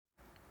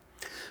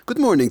Good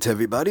morning to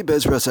everybody.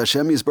 Bezras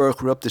Hashem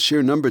Yisbarach. We're up to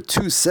shir number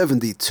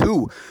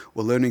 272.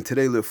 We're learning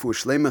today Lefu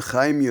Shlema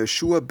Chaim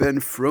Yeshua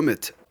ben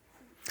Frumit.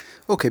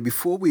 Okay,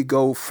 before we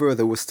go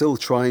further, we're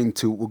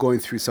going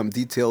through some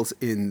details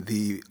in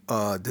the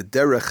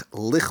derech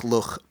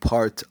lichluch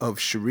part of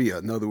Sharia.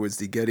 In other words,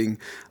 the getting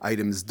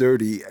items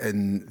dirty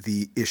and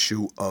the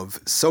issue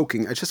of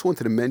soaking. I just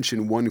wanted to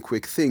mention one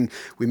quick thing.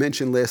 We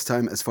mentioned last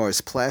time as far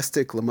as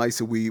plastic,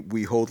 Lamaisa,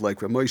 we hold like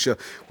Ramosha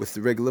with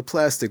the regular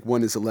plastic.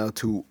 One is allowed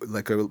to,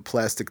 like a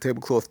plastic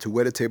tablecloth, to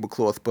wet a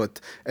tablecloth,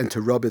 and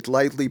to rub it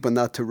lightly, but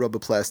not to rub a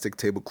plastic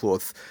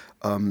tablecloth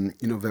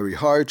very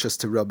hard,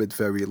 just to rub it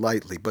very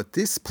lightly. But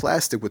this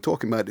plastic we're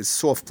talking about is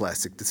soft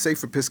plastic. The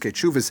Sefer Piskei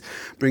Teshuvos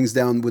brings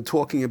down, we're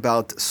talking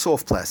about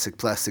soft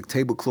plastic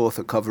tablecloth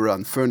or cover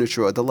on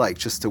furniture or the like,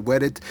 just to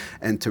wet it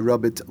and to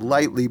rub it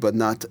lightly but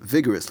not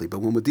vigorously. But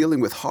when we're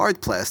dealing with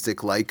hard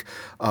plastic, like,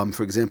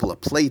 for example, a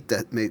plate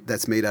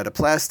that's made out of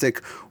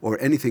plastic,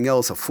 or anything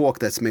else, a fork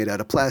that's made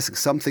out of plastic,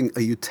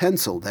 a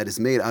utensil that is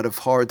made out of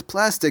hard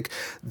plastic,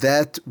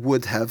 that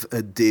would have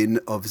a din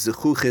of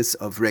zechuchis,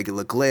 of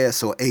regular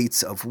glass or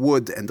eights of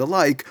wood and the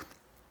like,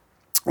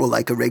 or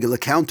like a regular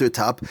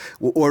countertop,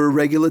 or a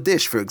regular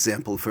dish, for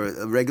example, for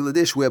a regular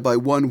dish whereby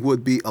one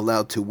would be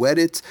allowed to wet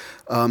it,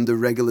 the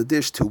regular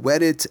dish, to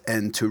wet it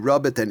and to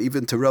rub it, and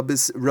even to rub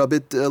it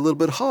a little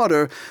bit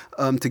harder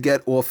to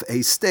get off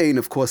a stain,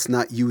 of course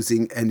not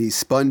using any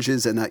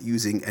sponges and not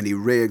using any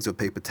rags or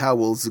paper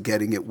towels,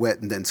 getting it wet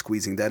and then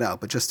squeezing that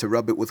out, but just to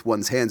rub it with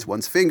one's hands,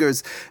 one's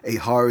fingers, a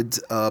hard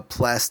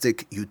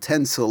plastic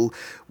utensil,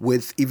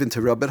 even to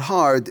rub it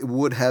hard,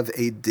 would have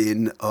a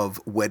din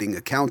of wetting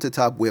a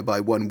countertop, whereby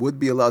one would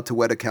be allowed to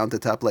wet a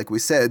countertop, like we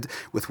said,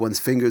 with one's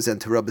fingers and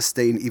to rub a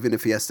stain, even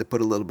if he has to put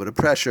a little bit of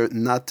pressure,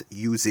 not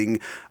using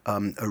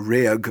a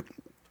rag,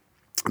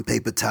 a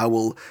paper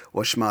towel,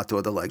 or shmat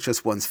or the like.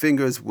 Just one's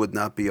fingers would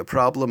not be a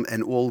problem,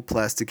 and all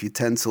plastic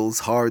utensils,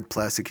 hard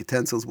plastic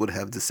utensils, would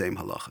have the same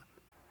halacha.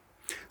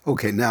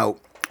 Okay, now,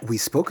 we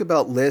spoke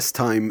about last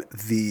time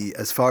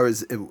as far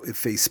as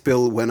if a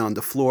spill went on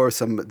the floor,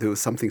 there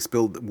was something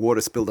spilled,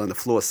 water spilled on the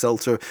floor,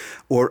 seltzer,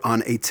 or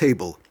on a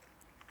table.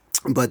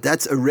 But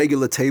that's a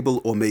regular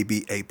table or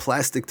maybe a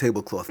plastic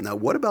tablecloth. Now,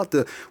 what about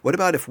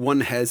if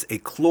one has a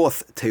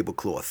cloth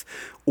tablecloth,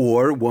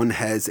 or one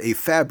has a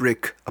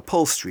fabric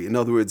upholstery? In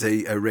other words,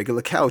 a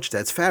regular couch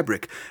that's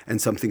fabric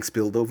and something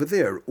spilled over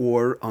there,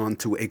 or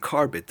onto a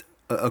carpet.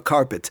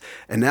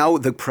 And now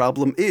the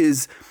problem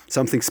is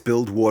something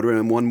spilled water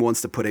and one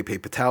wants to put a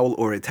paper towel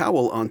or a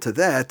towel onto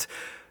that.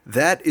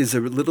 That is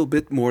a little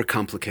bit more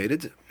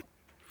complicated,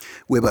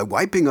 whereby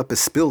wiping up a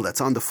spill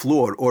that's on the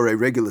floor or a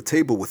regular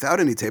table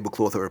without any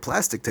tablecloth or a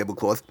plastic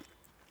tablecloth,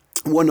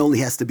 one only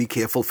has to be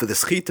careful for the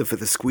schita, for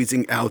the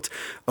squeezing out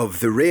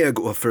of the rag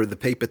or for the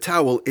paper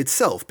towel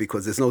itself,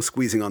 because there's no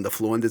squeezing on the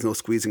floor and there's no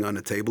squeezing on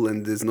the table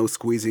and there's no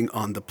squeezing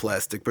on the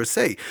plastic per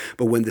se.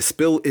 But when the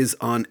spill is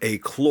on a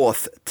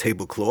cloth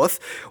tablecloth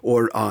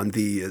or on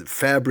the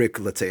fabric,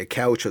 let's say a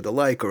couch or the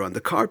like, or on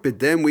the carpet,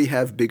 then we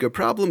have bigger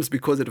problems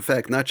because of the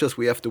fact not just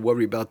we have to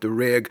worry about the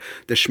rag,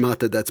 the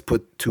shmata that's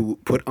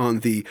put on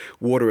the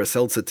water or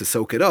seltzer to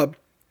soak it up.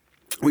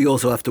 We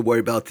also have to worry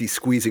about the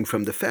squeezing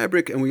from the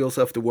fabric, and we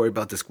also have to worry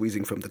about the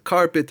squeezing from the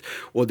carpet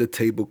or the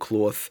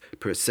tablecloth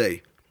per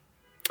se.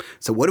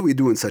 So what do we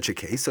do in such a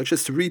case? So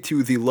just to read to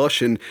you the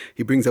Lashon,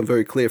 he brings them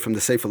very clear from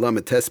the Sefer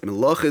Lamed Tes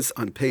Melachos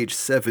on page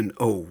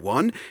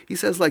 701. He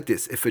says like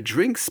this: if a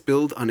drink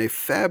spilled on a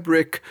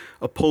fabric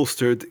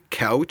upholstered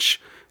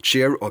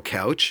chair or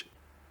couch,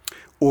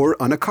 or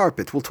on a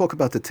carpet. We'll talk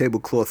about the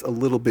tablecloth a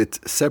little bit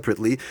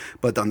separately,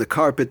 but on the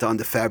carpet, on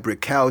the fabric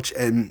couch,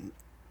 and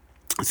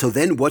so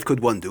then what could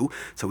one do?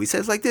 So he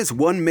says like this: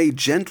 one may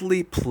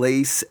gently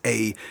place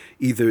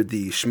either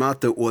the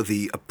shmata or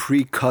a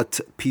pre-cut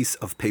piece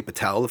of paper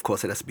towel, of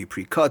course it has to be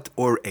pre-cut,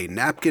 or a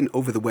napkin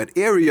over the wet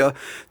area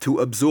to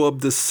absorb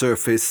the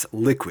surface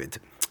liquid.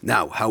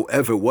 Now,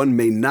 however, one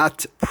may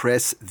not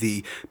press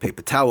the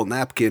paper towel,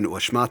 napkin, or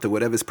shmata,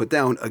 whatever is put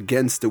down,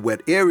 against the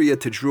wet area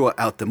to draw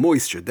out the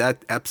moisture.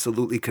 That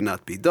absolutely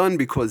cannot be done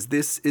because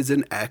this is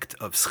an act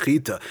of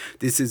schita.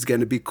 This is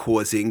going to be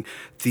causing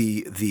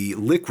the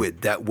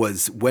liquid that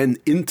went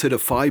into the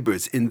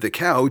fibers in the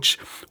couch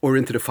or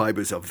into the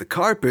fibers of the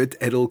carpet.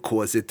 It'll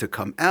cause it to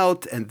come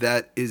out, and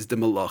that is the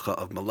malacha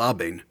of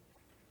malaben.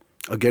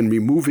 Again,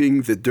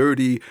 removing the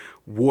dirty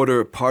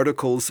water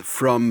particles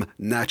from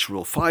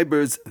natural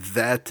fibers,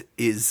 that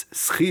is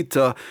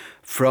schita,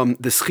 from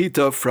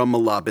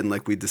malabin,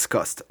 like we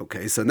discussed.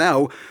 Okay, so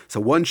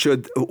one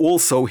should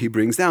also, he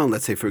brings down,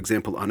 let's say, for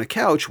example, on a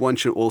couch, one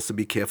should also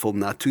be careful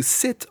not to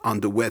sit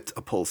on the wet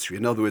upholstery.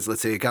 In other words,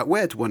 let's say it got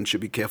wet, one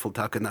should be careful,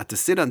 not to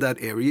sit on that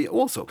area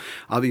also.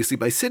 Obviously,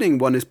 by sitting,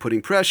 one is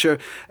putting pressure,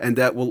 and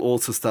that will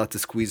also start to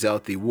squeeze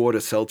out the water,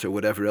 seltzer,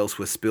 whatever else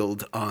was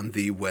spilled on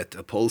the wet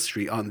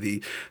upholstery, on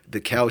the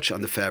couch,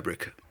 on the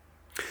fabric.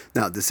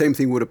 Now, the same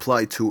thing would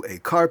apply to a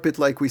carpet,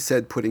 like we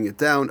said, putting it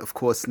down, of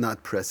course,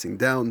 not pressing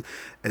down,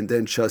 and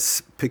then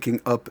just picking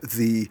up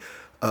the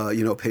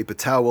paper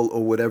towel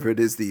or whatever it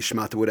is, the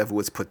shmata, whatever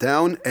was put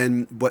down.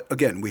 But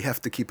again, we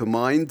have to keep in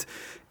mind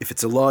if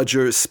it's a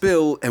larger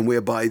spill and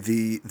whereby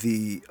the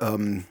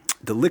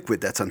liquid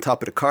that's on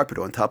top of the carpet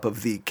or on top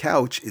of the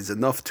couch is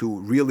enough to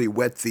really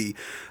wet the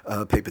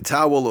paper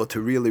towel or to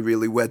really,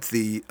 really wet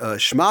the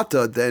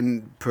shmata,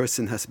 then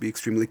person has to be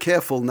extremely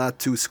careful not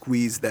to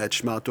squeeze that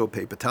shmata or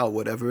paper towel,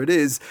 whatever it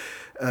is,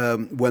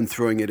 when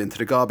throwing it into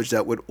the garbage.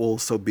 That would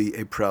also be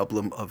a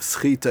problem of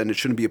schita, and it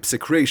shouldn't be a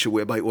psik resha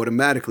whereby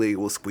automatically it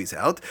will squeeze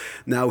out.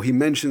 Now, he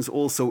mentions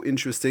also,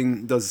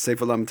 interesting, does it say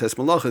for Lamites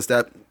Malachas,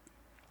 that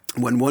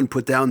when one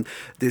put down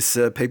this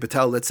paper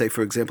towel, let's say,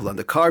 for example, on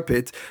the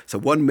carpet, so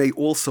one may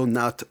also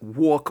not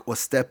walk or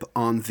step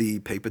on the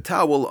paper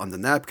towel, on the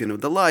napkin or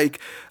the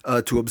like,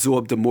 to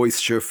absorb the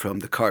moisture from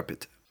the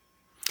carpet.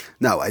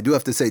 Now, I do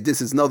have to say,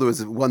 this is, in other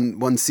words,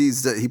 one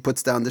sees that he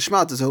puts down the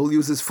shmata, so he'll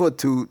use his foot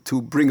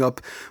to bring up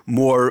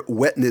more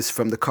wetness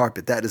from the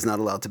carpet. That is not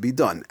allowed to be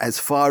done. As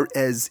far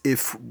as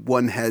if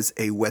one has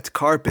a wet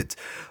carpet,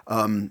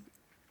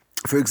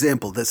 for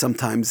example, that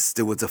sometimes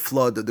there was a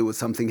flood or there was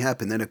something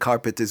happened and a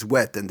carpet is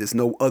wet and there's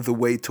no other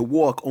way to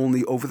walk,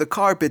 only over the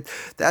carpet.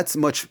 That's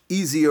much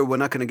easier. We're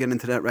not going to get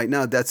into that right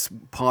now. That's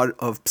part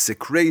of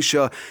psik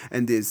resha,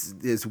 and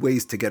there's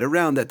ways to get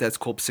around that. That's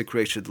called psik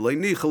resha d'lo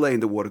nichale,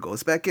 and the water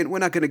goes back in. We're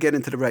not going to get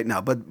into that right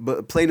now.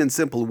 But plain and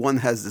simple, one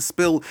has the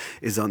spill,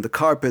 is on the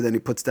carpet, and he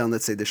puts down,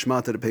 let's say, the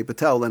shmata, the paper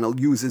towel, and he'll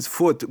use his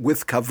foot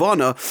with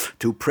kavana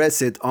to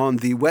press it on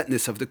the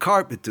wetness of the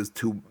carpet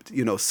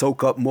to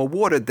soak up more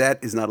water.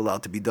 That is not allowed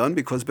to be done,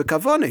 because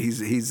bekavana,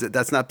 he's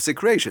that's not psik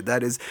resha.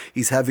 That is,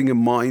 he's having in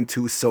mind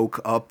to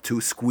soak up,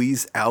 to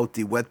squeeze out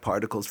the wet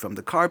particles from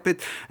the carpet,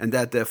 and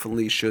that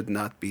definitely should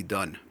not be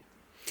done.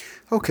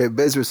 Okay,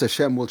 Bezras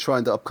Hashem, we'll try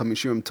in the upcoming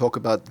shiurim talk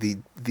about the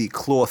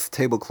cloth,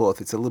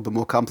 tablecloth. It's a little bit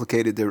more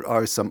complicated. There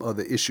are some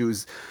other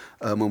issues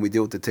when we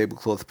deal with the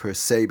tablecloth per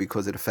se,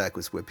 because of the fact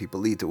it's where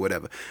people eat or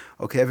whatever.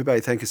 Okay,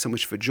 everybody, thank you so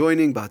much for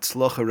joining.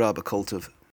 B'hatzlacha rabba, kol tov.